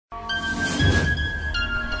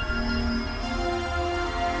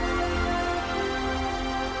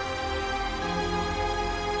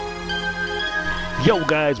Yo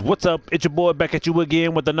guys, what's up? It's your boy back at you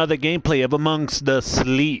again with another gameplay of Amongst the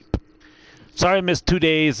Sleep. Sorry I missed 2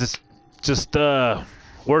 days. It's just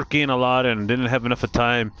working a lot and didn't have enough of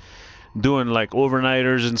time doing like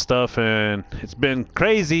overnighters and stuff, and it's been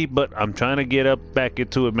crazy, but I'm trying to get up back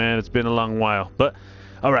into it, man. It's been a long while. But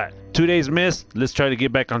alright, 2 days missed. Let's try to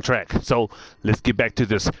get back on track. So let's get back to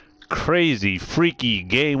this crazy, freaky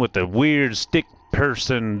game with the weird stick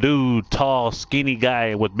person, dude, tall, skinny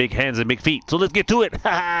guy with big hands and big feet. So let's get to it.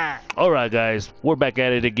 Alright guys, we're back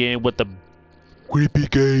at it again with the creepy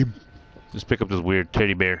game. Just pick up this weird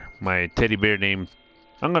teddy bear. My teddy bear name,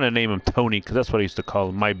 I'm gonna name him Tony because that's what I used to call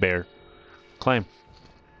him, my bear. Climb.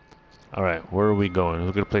 Alright, where are we going?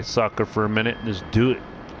 We're gonna play soccer for a minute. Let's do it.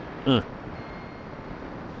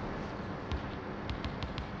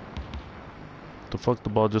 The fuck, the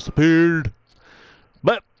ball just appeared.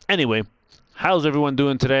 But anyway, how's everyone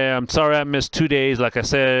doing today? I'm sorry I missed 2 days. Like I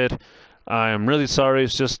said, I'm really sorry.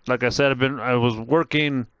 It's just like I said, I was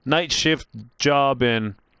working night shift job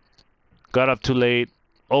and got up too late,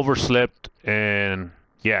 overslept, and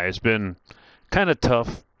yeah, it's been kind of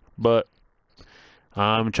tough, but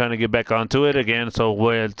I'm trying to get back onto it again. So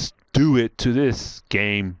let's do it to this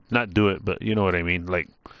game. Not do it, but you know what I mean. Like,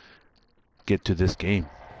 get to this game.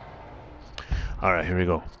 All right, here we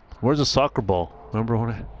go. Where's the soccer ball? Remember when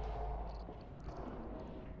I...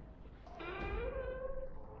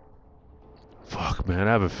 Fuck, man,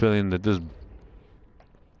 I have a feeling that this...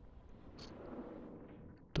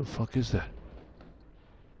 The fuck is that?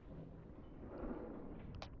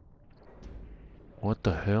 What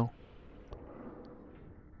the hell?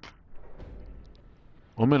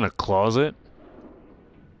 I'm in a closet?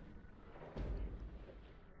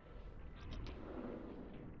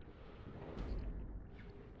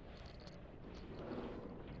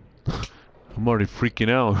 I'm already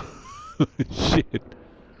freaking out. Shit.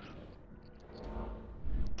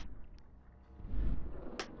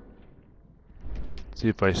 See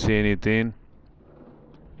if I see anything.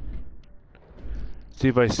 See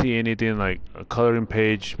if I see anything like a coloring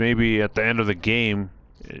page. Maybe at the end of the game,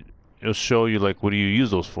 it'll show you like what do you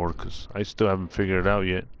use those for, because I still haven't figured it out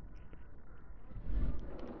yet.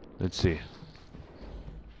 Let's see.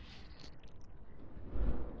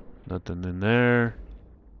 Nothing in there.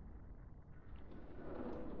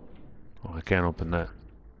 Oh, I can't open that.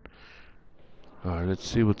 Alright, let's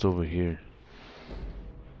see what's over here.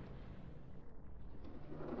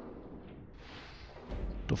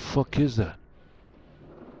 The fuck is that?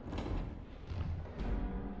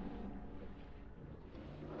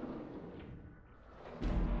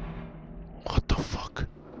 What the fuck?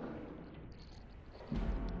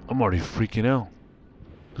 I'm already freaking out.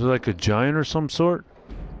 Is it like a giant or some sort?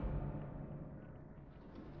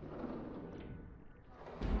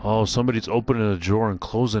 Oh, somebody's opening a drawer and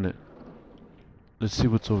closing it. Let's see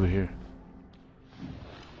what's over here.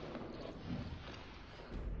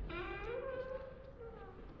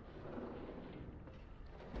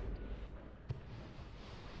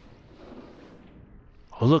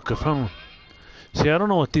 Oh look, I found one. See, I don't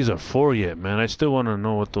know what these are for yet, man. I still want to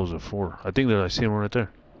know what those are for. I think that I see them right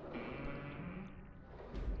there.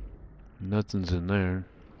 Nothing's in there.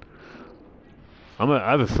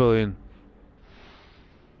 I have a feeling...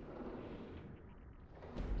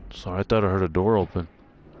 Sorry, I thought I heard a door open.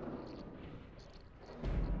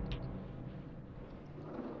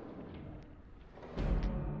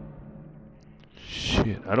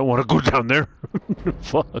 Shit, I don't want to go down there.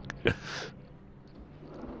 Fuck.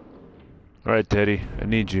 Alright, Teddy, I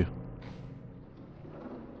need you.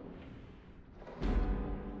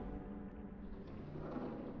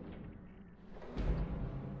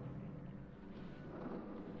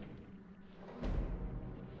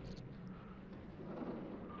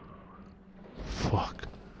 Fuck.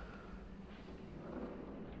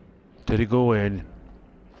 Teddy, go away.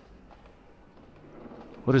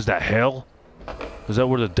 What is that, hell? Is that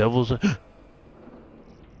where the devil's at?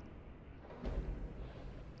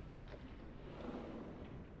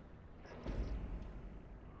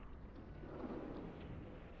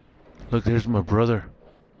 Look, there's my brother.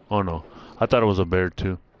 Oh no, I thought it was a bear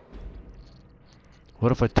too.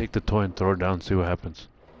 What if I take the toy and throw it down and see what happens?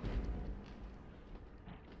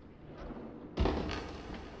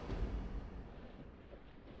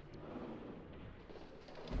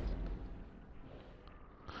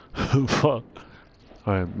 Fuck.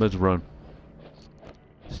 Alright, let's run.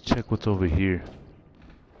 Let's check what's over here.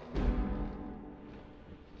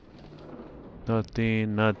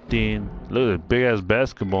 Nothing, nothing. Look at that big ass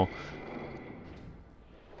basketball.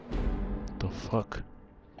 The fuck?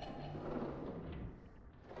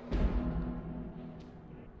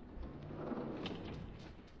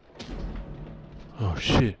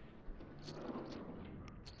 shit.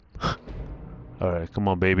 Alright, come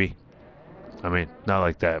on, baby. I mean, not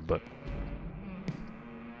like that, but...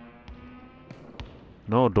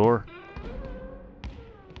 No, door.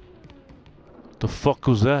 The fuck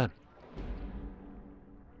was that?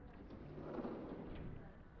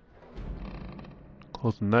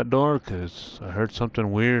 Closing that door, cause I heard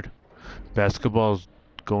something weird. Basketball's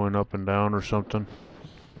going up and down or something.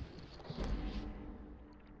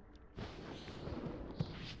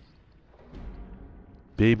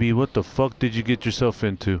 Baby, what the fuck did you get yourself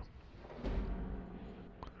into?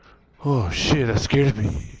 Oh shit, that scared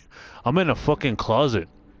me. I'm in a fucking closet.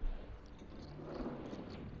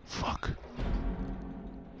 Fuck.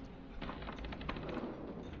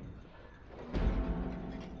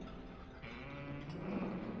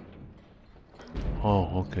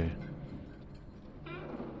 Oh, okay.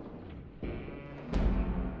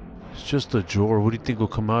 It's just a drawer. What do you think will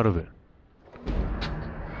come out of it?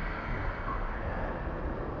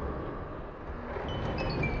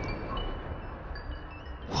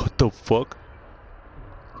 What the fuck?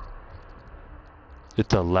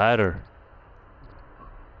 It's a ladder.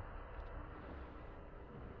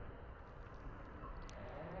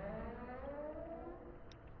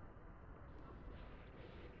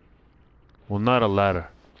 Well, not a ladder.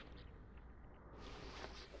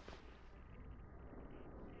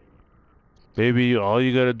 Baby, all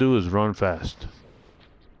you gotta do is run fast.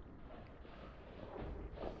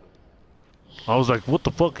 I was like, what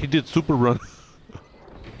the fuck? He did super run.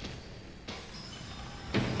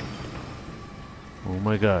 Oh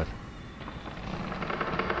my god.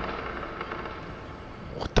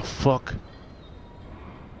 What the fuck?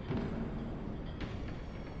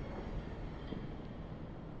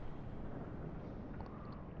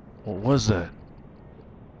 What was that?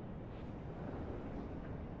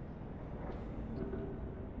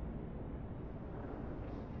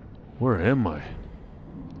 Where am I?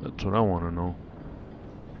 That's what I want to know.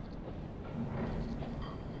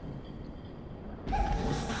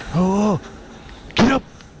 Oh! Get up!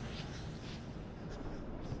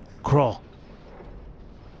 Crawl.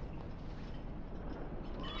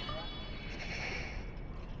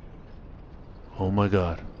 Oh my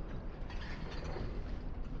god.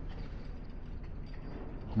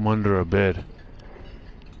 I'm under a bed.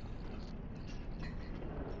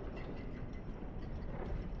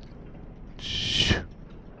 Shh.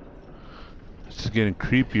 This is getting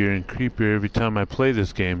creepier and creepier every time I play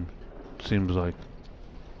this game, seems like.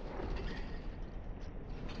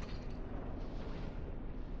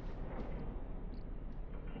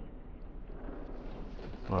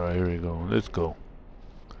 Alright, here we go. Let's go.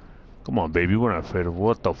 Come on, baby. We're not afraid of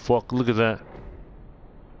what the fuck. Look at that.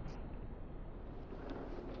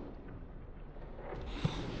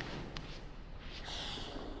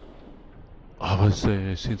 I was saying,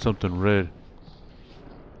 I seen something red.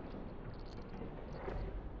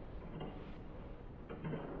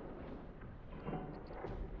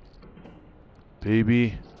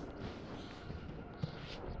 Baby.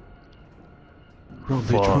 Run,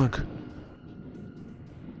 bitch, run.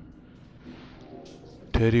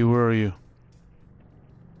 Teddy, where are you?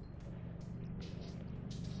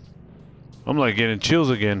 I'm like getting chills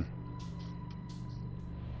again.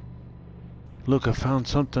 Look, I found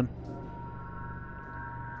something.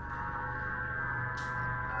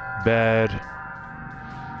 Bad.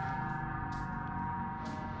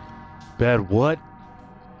 Bad what?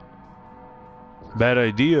 Bad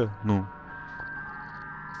idea? No.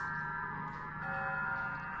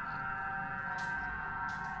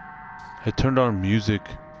 I turned on music.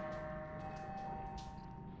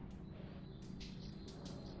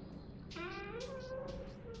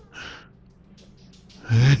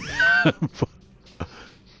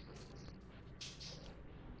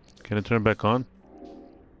 Can I turn it back on?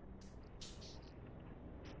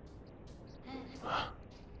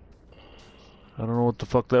 I don't know what the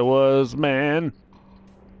fuck that was, man.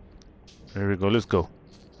 There we go, let's go.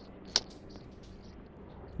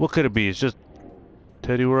 What could it be? It's just...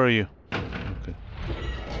 Teddy, where are you? Okay.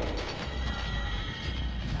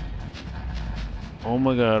 Oh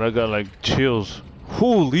my god, I got like chills.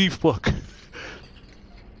 Holy fuck.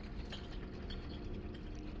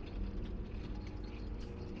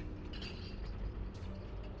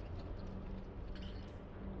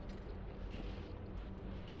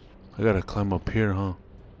 I gotta climb up here, huh?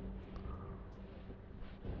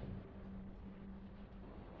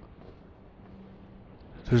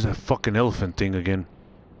 There's that fucking elephant thing again.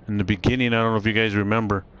 In the beginning, I don't know if you guys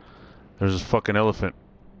remember. There's this fucking elephant.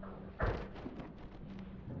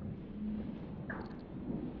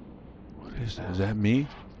 What is that? Is that me?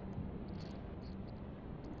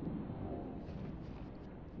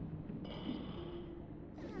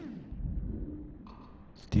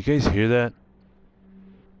 You guys hear that?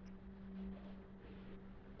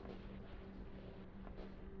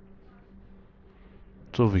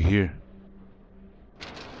 It's over here.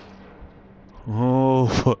 Oh,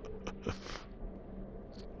 fuck.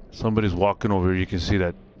 Somebody's walking over here. You can see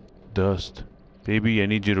that dust. Baby, I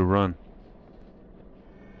need you to run.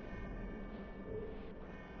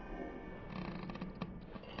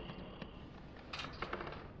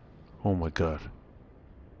 Oh my god.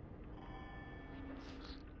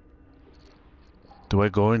 Do I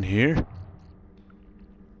go in here?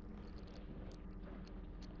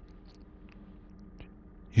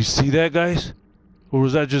 You see that, guys? Or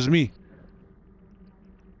was that just me?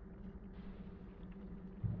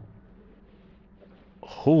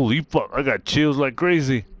 Holy fuck, I got chills like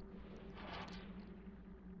crazy.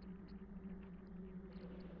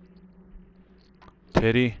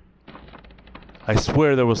 Teddy, I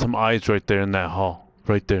swear there was some eyes right there in that hall.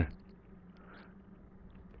 Right there.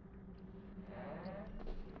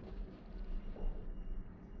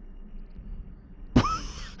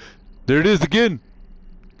 There it is again.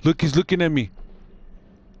 Look, he's looking at me.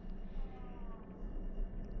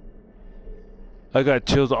 I got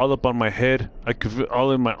chills all up on my head. I could feel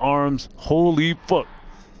all in my arms. Holy fuck.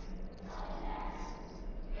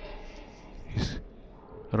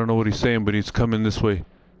 I don't know what he's saying, but he's coming this way.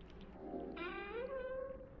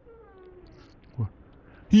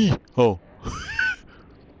 Oh.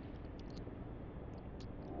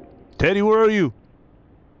 Teddy, where are you?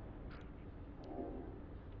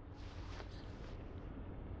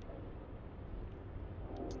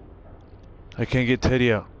 I can't get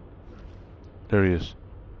Teddy out. There he is.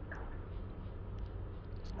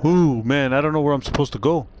 Ooh, man, I don't know where I'm supposed to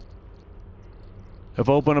go. If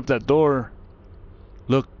I open up that door...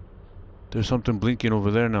 Look, there's something blinking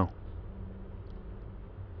over there now.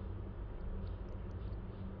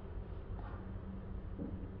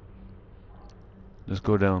 Let's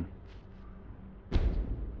go down.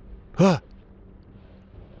 Ah!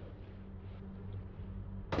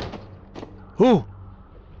 Oh!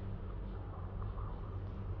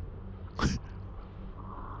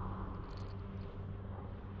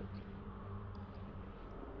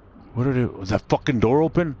 What did it... Was that fucking door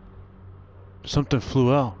open? Something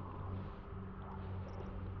flew out.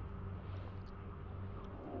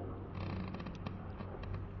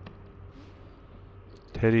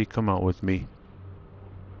 Teddy, come out with me.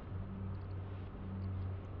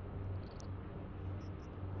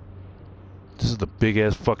 This is the big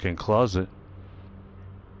ass fucking closet.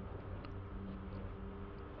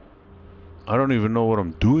 I don't even know what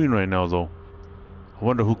I'm doing right now though. I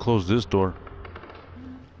wonder who closed this door.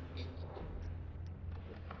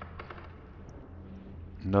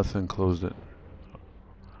 Nothing closed it.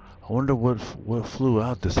 I wonder what flew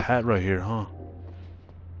out. This hat right here, huh?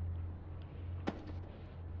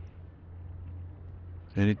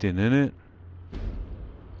 Anything in it?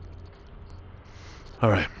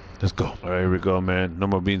 Alright, let's go. Alright, here we go, man. No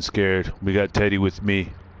more being scared. We got Teddy with me.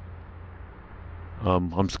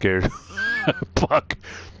 I'm scared. Fuck.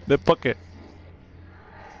 Fuck it.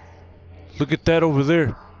 Look at that over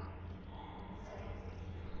there.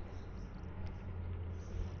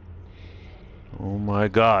 Oh my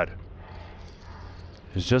god.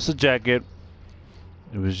 It's just a jacket.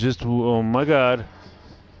 It was just, oh my god.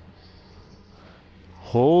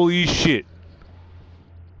 Holy shit.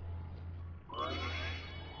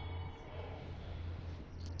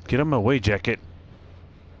 Get out of my way, jacket.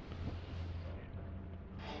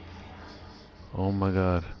 Oh my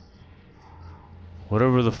god.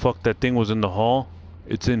 Whatever the fuck that thing was in the hall,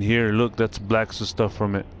 it's in here. Look, that's Black's stuff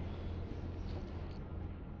from it.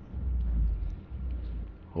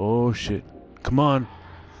 Oh shit. Come on.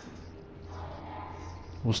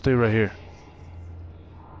 We'll stay right here.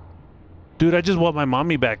 Dude, I just want my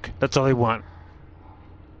mommy back. That's all I want.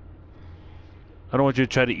 I don't want you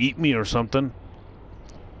to try to eat me or something.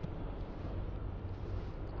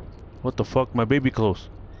 What the fuck? My baby clothes.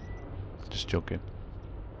 Just joking.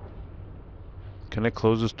 Can I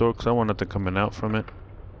close this door? Because I want nothing coming out from it.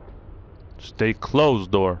 Stay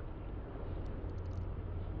closed, door.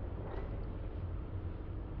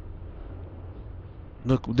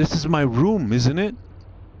 Look, this is my room, isn't it?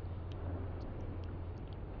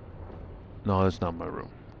 No, that's not my room.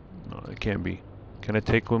 No, it can't be. Can I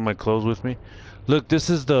take one of my clothes with me? Look, this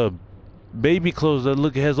is the baby clothes that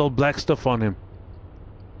look, it has all black stuff on him.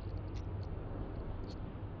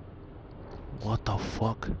 What the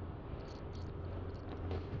fuck?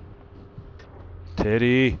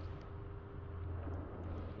 Teddy.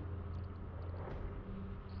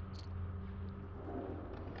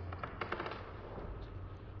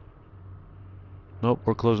 Nope,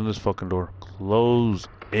 we're closing this fucking door. Close.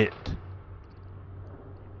 it.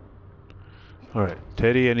 Alright,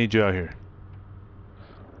 Teddy, I need you out here.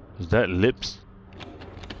 Is that lips?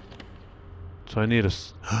 So I need a...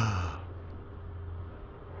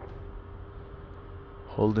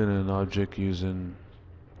 Holding an object using...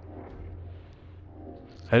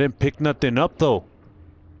 I didn't pick nothing up though.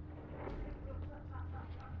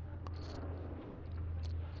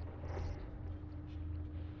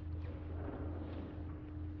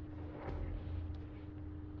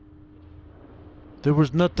 There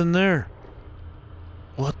was nothing there.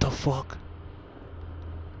 What the fuck?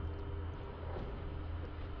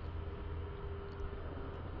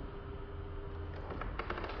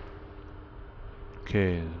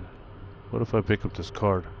 Okay. What if I pick up this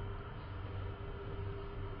card?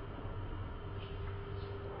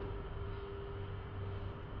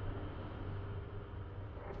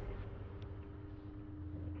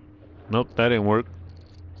 Nope, that didn't work.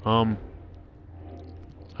 I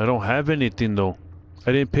don't have anything though.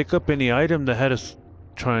 I didn't pick up any item that had a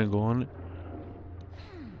triangle on it.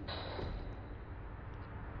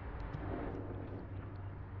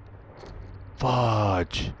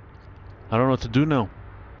 Fudge. I don't know what to do now.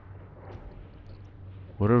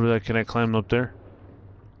 Whatever that, can I climb up there?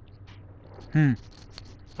 I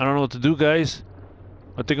don't know what to do, guys.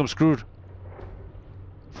 I think I'm screwed.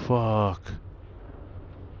 Fuck.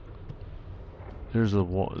 There's a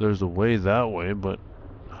way that way, but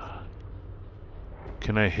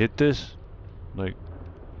can I hit this? Like,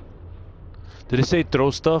 did it say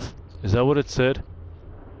throw stuff? Is that what it said?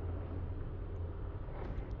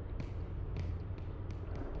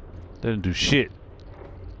 Didn't do shit.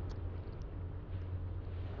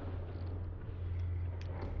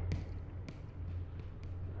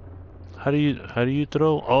 How do you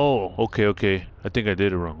throw? Oh, okay. I think I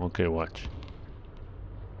did it wrong. Okay, watch.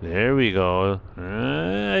 There we go.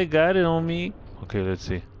 I got it on me. Okay, let's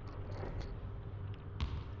see.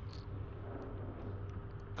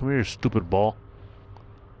 Come here, stupid ball.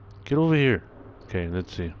 Get over here. Okay,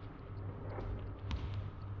 let's see.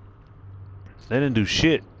 They didn't do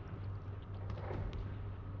shit.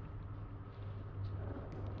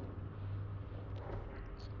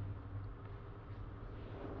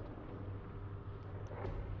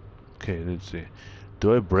 Okay, let's see.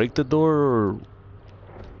 Do I break the door or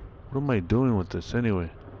what am I doing with this anyway?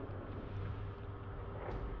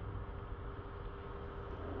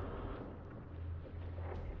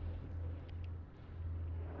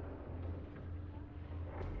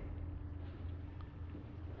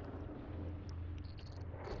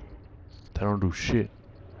 I don't do shit.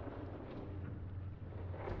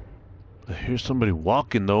 I hear somebody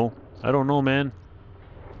walking though. I don't know, man.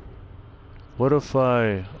 What if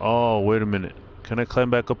I... Oh, wait a minute. Can I climb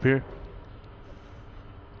back up here?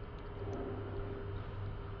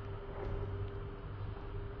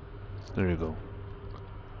 There you go.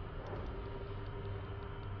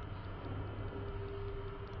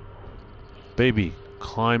 Baby,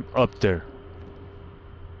 climb up there.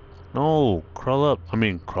 No, crawl up. I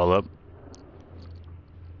mean, crawl up.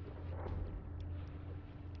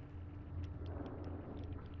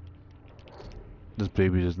 This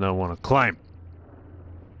baby does not want to climb.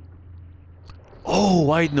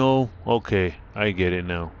 Oh, I know. Okay, I get it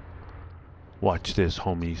now. Watch this,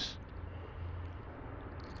 homies.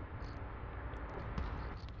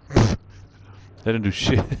 That didn't do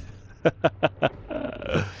shit.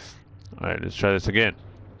 Alright, let's try this again.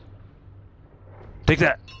 Take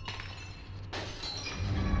that!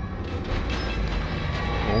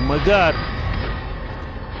 Oh my god!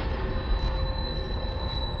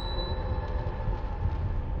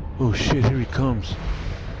 Oh shit, here he comes.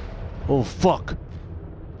 Oh fuck!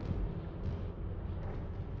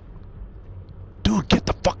 Dude, get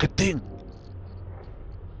the fucking thing!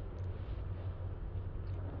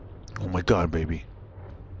 Oh my god, baby.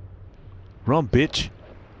 Run, bitch!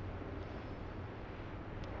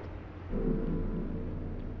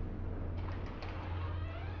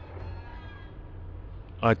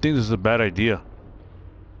 I think this is a bad idea.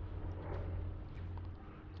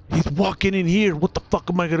 He's walking in here. What the fuck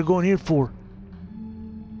am I gonna go in here for?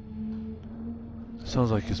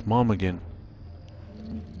 Sounds like his mom again.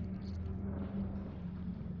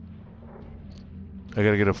 I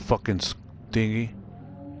gotta get a fucking thingy.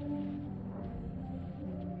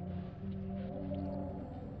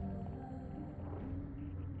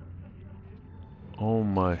 Oh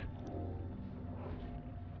my.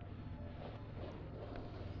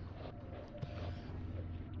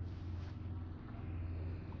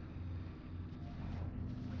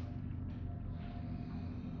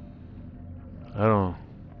 I don't know.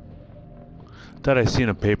 Thought I seen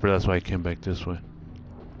a paper, that's why I came back this way.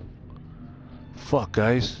 fuck,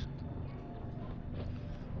 guys?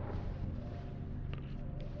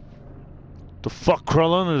 The fuck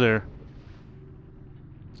crawl under there?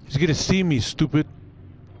 He's gonna see me, stupid.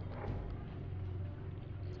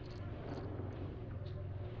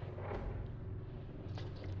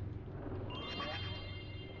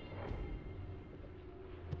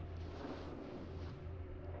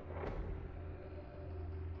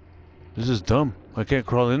 This is dumb. I can't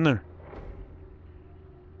crawl in there.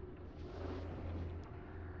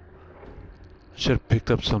 I should have picked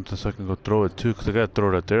up something so I can go throw it too, because I gotta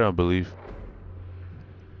throw it out there, I believe.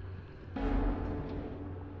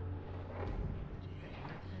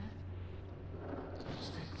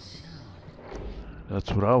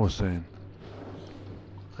 That's what I was saying.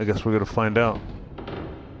 I guess we're gonna find out.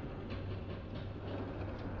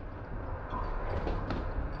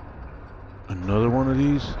 Another one of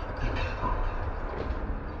these?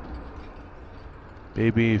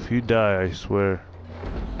 Baby, if you die, I swear.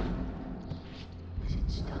 Is it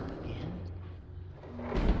stuck again?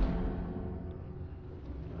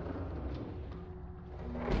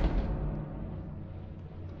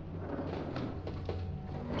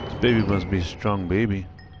 This baby must be a strong baby.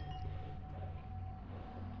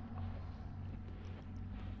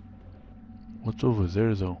 What's over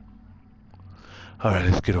there, though? Alright,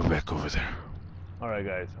 let's get back over there. Alright,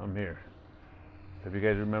 guys, I'm here. If you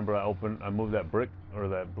guys remember, I moved that brick, or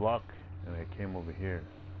that block, and I came over here.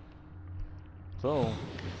 So, let's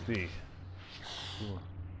see.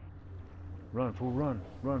 Run, fool, run.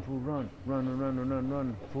 Run, fool, run.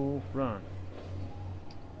 Run, fool, run.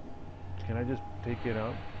 Can I just take it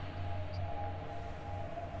out?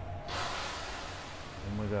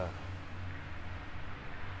 Oh my god.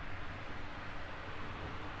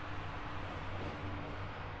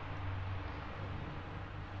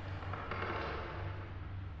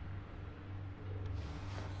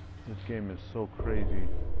 This game is so crazy.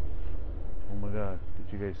 Oh my god,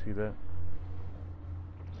 did you guys see that?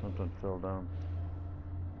 Something fell down.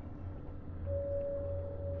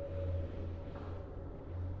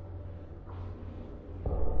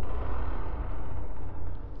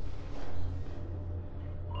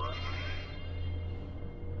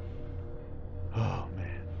 Oh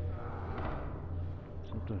man.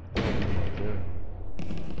 Something fell right there.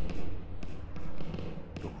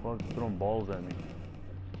 The fuck is throwing balls at me?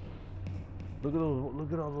 Look at those,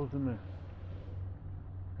 look at all those in there.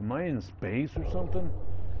 Am I in space or something?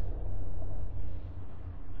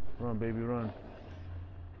 Run, baby, run.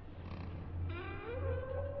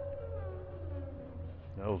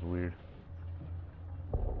 That was weird.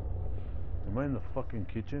 Am I in the fucking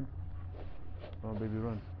kitchen? Run, baby,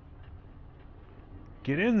 run.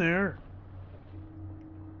 Get in there!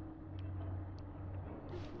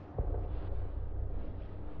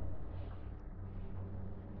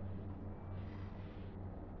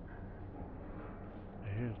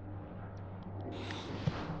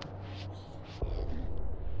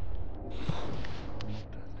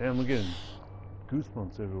 Damn, I'm getting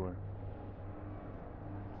goosebumps everywhere.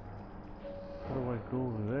 How do I go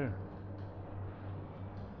over there?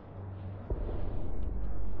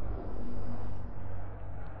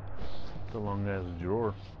 It's a long ass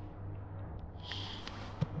drawer.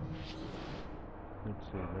 Let's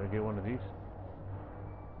see, did I get one of these?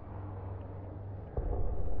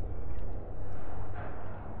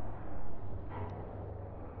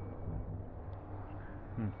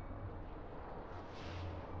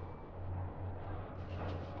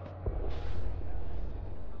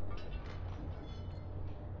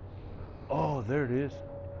 Oh, there it is.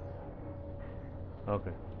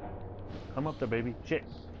 Okay. Come up there, baby. Shit.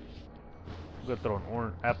 I'm gonna throw an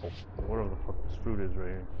orange apple. Whatever the fuck this fruit is right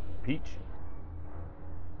here. Peach?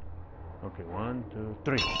 Okay, 1, 2,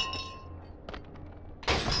 3.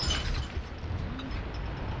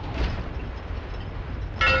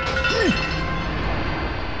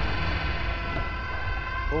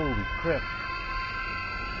 Holy crap.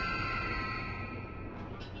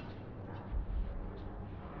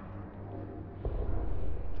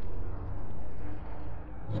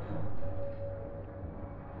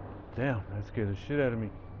 Damn, that scared the shit out of me.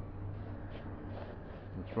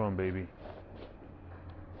 What's wrong, baby?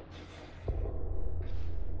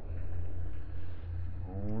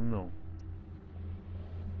 Oh no.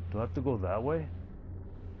 Do I have to go that way?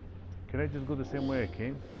 Can I just go the same way I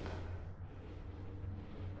came?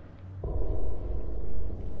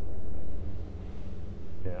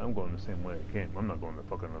 Yeah, I'm going the same way I came. I'm not going the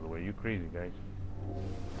fucking other way. You crazy, guys.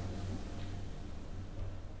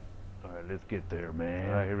 Alright, let's get there, man.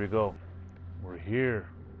 Alright, here we go. We're here.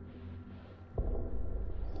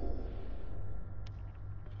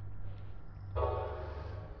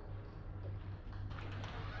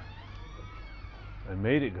 I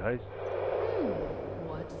made it, guys.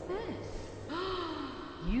 What's this?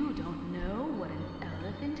 You don't know what an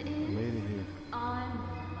elephant is? I made it here. I'm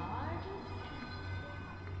the largest.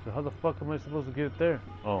 So how the fuck am I supposed to get it there?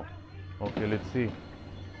 Oh, okay, let's see.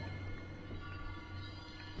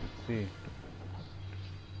 Let's see.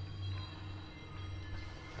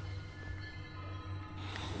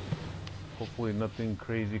 Hopefully nothing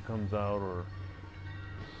crazy comes out, or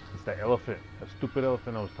it's that elephant, that stupid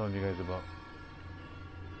elephant I was telling you guys about.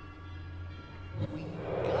 We've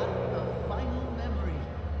got the final memory.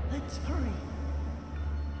 Let's hurry.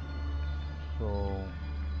 So,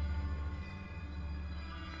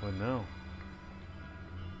 what now?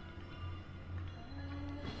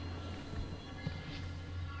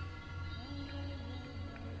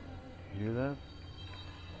 You hear that?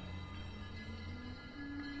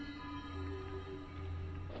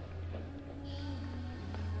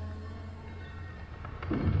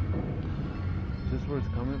 Is this where it's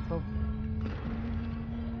coming from?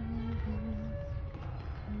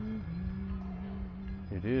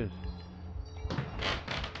 It is.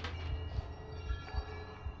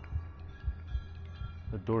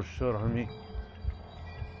 The door's shut on me.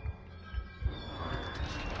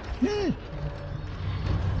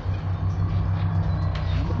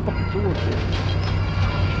 What the fuck door?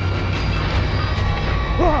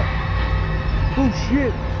 Ah! Oh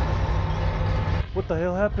shit! What the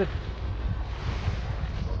hell happened?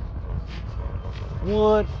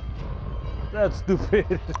 What? That's stupid.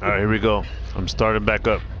 Alright, here we go. I'm starting back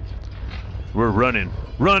up. We're running.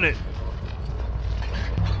 Run it!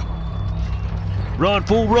 Run,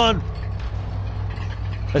 fool, run!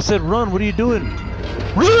 I said run, what are you doing?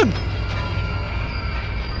 Run!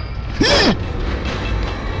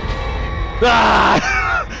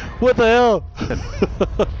 Ah! What the hell?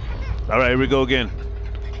 Alright, here we go again.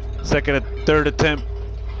 Second and third attempt.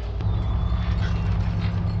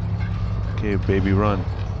 Okay, baby, run.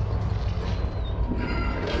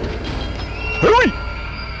 Hurry!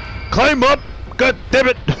 Climb up! God damn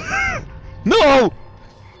it! No!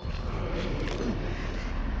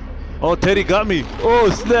 Oh, Teddy got me. Oh,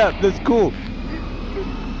 snap. That's cool.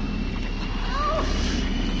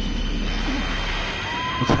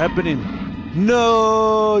 What's happening?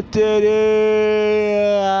 No, Teddy!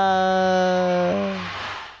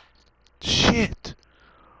 Shit.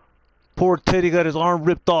 Poor Teddy got his arm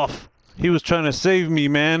ripped off. He was trying to save me,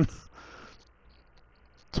 man.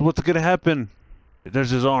 So what's gonna happen? There's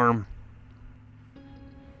his arm.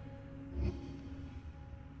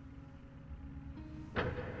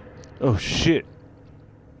 Oh shit.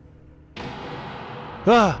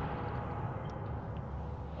 Ah!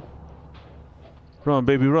 Run,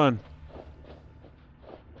 baby, run.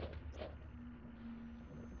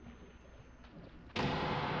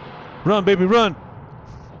 Run, baby, run.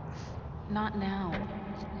 Not now.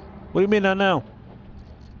 What do you mean not now?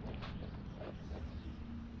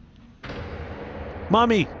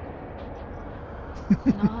 Mommy!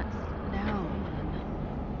 Not now,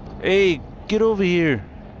 Lynn. Hey, get over here.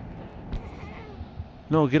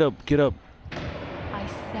 No, get up, get up. I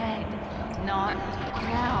said not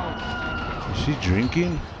now. Is she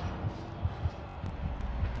drinking?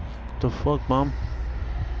 What the fuck, Mom?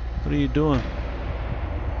 What are you doing?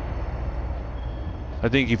 I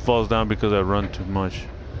think he falls down because I run too much.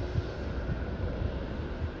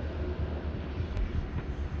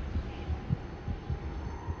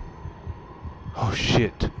 Oh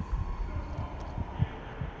shit.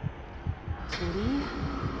 Sweetie,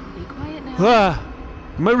 be quiet now. Ah!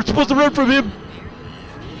 Am I supposed to run from him?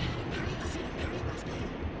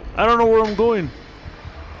 I don't know where I'm going.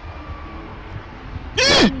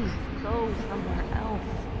 Please go somewhere else.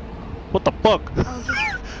 What the fuck?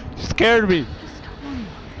 Oh, You scared me. just tell me.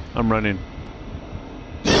 I'm running.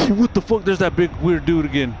 What the fuck? There's that big weird dude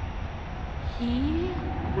again. He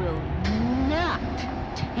will not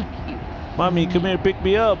take you. Mommy, come here, pick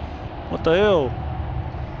me up. What the hell?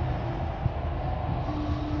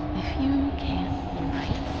 If you can't be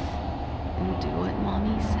nice and do what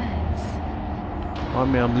Mommy says.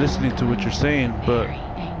 Mommy, I'm listening to what you're saying, but Very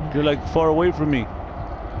angry. you're like far away from me.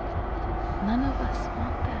 None of us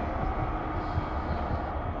want that.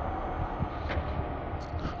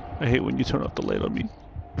 I hate when you turn off the light on me.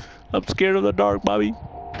 I'm scared of the dark, Mommy.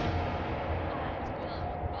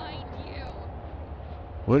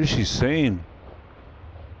 What is she saying?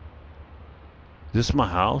 Is this my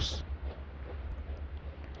house?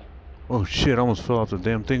 Oh shit, I almost fell off the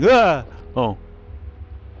damn thing. Ah! Oh.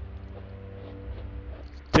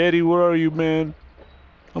 Teddy, where are you, man?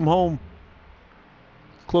 I'm home.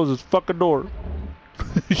 Close this fucking door.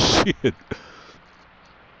 Shit.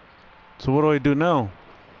 So what do I do now?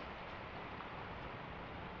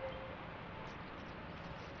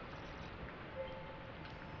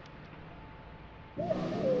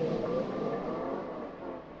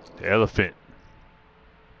 The elephant.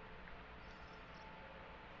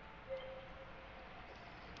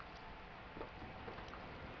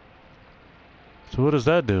 So what does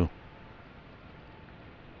that do?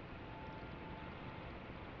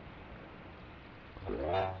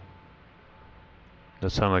 That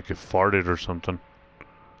sounded like it farted or something.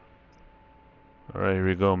 Alright, here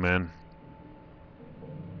we go, man.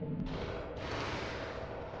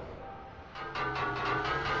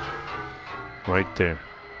 Right there.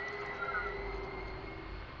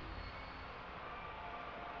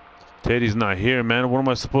 Teddy's not here, man. What am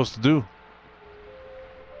I supposed to do?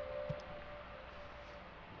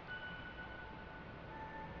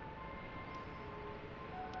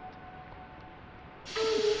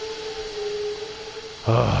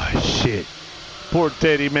 Oh, shit. Poor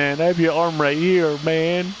Teddy, man. I have your arm right here,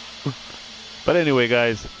 man. But anyway,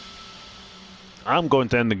 guys. I'm going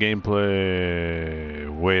to end the gameplay.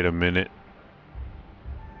 Wait a minute.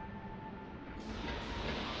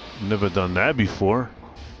 Never done that before.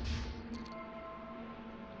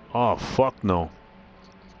 Oh, fuck no.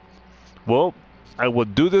 Well, I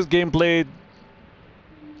would do this gameplay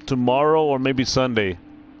tomorrow or maybe Sunday.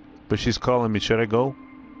 But she's calling me. Should I go?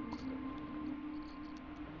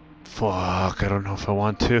 Fuck, I don't know if I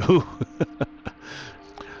want to.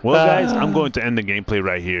 Well, guys, I'm going to end the gameplay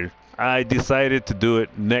right here. I decided to do it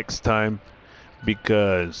next time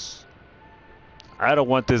because I don't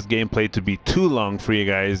want this gameplay to be too long for you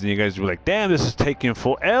guys. And you guys will be like, damn, this is taking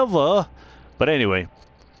forever. But anyway,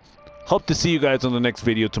 hope to see you guys on the next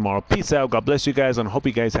video tomorrow. Peace out. God bless you guys. And hope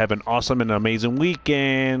you guys have an awesome and amazing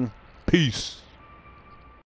weekend. Peace.